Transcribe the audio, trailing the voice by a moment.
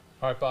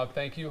All right, Bob,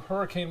 thank you.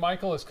 Hurricane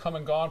Michael has come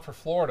and gone for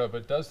Florida,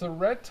 but does the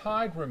red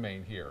tide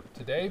remain here?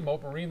 Today,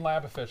 Mote Marine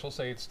Lab officials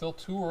say it's still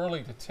too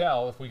early to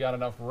tell if we got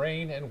enough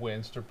rain and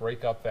winds to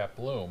break up that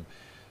bloom.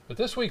 But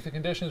this week, the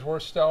conditions were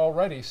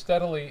already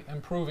steadily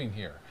improving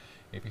here.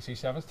 ABC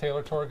 7's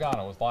Taylor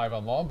Torragano is live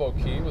on Longboat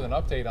Key with an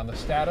update on the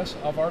status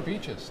of our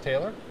beaches.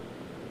 Taylor?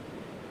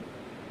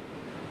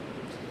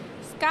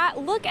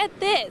 Scott, look at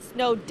this.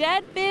 No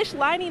dead fish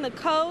lining the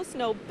coast,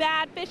 no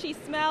bad fishy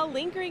smell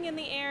lingering in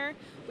the air.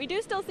 We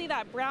do still see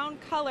that brown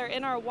color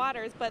in our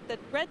waters, but the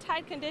red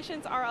tide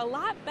conditions are a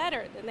lot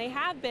better than they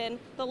have been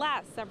the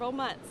last several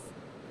months.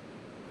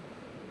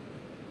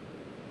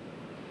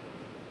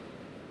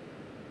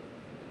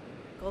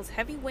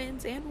 Heavy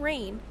winds and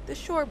rain, the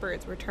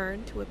shorebirds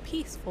return to a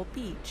peaceful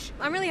beach.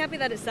 I'm really happy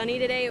that it's sunny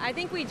today. I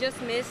think we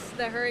just missed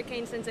the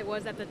hurricane since it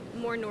was at the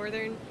more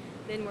northern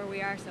than where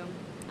we are, so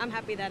I'm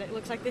happy that it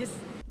looks like this.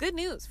 Good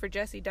news for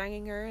Jessie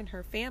Deininger and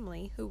her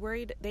family, who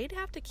worried they'd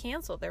have to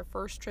cancel their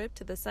first trip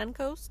to the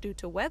Suncoast due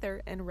to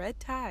weather and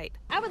red tide.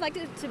 I would like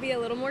it to be a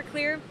little more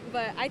clear,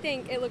 but I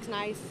think it looks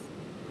nice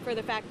for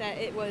the fact that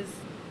it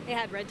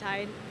had red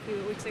tide a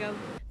few weeks ago.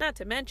 Not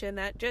to mention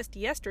that just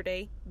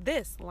yesterday,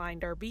 this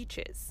lined our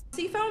beaches.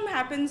 Sea foam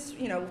happens,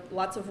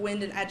 lots of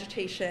wind and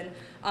agitation,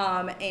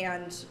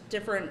 and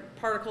different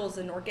particles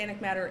and organic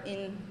matter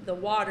in the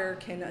water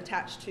can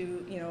attach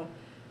to,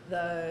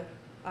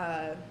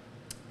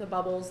 the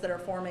bubbles that are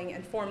forming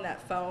and form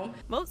that foam.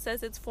 Mote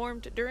says it's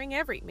formed during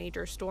every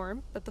major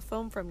storm, but the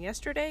foam from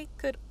yesterday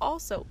could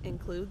also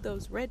include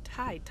those red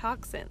tide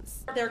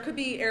toxins. There could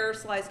be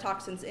aerosolized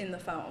toxins in the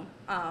foam,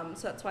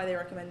 so that's why they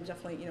recommend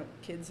definitely,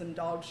 kids and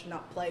dogs should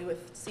not play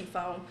with sea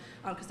foam,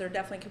 because there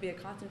definitely could be a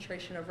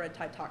concentration of red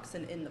tide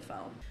toxin in the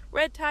foam.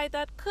 Red tide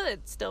that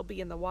could still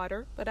be in the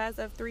water, but as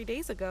of 3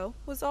 days ago,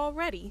 was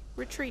already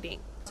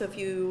retreating. So if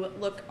you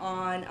look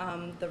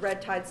on the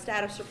red tide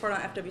status report on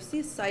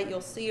FWC's site,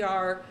 you'll see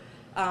our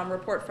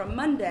report from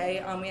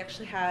Monday. We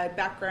actually had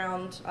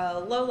background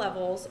low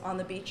levels on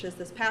the beaches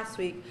this past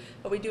week,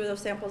 but we do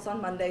those samples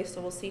on Monday,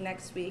 so we'll see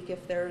next week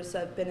if there's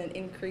been an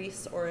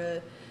increase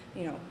or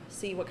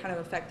see what kind of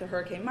effect the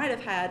hurricane might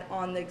have had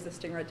on the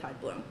existing red tide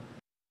bloom.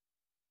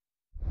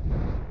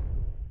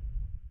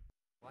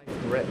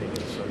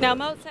 Now,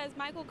 Mote says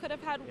Michael could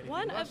have had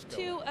one of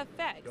two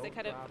effects. It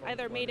could have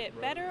either made it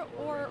better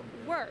or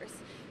worse.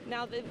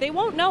 Now, they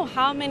won't know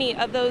how many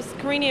of those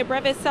Karenia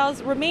brevis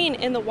cells remain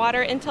in the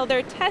water until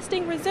their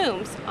testing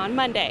resumes on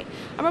Monday.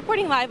 I'm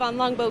reporting live on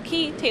Longboat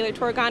Key. Taylor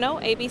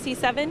Torragano, ABC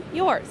 7,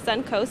 your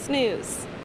Suncoast News.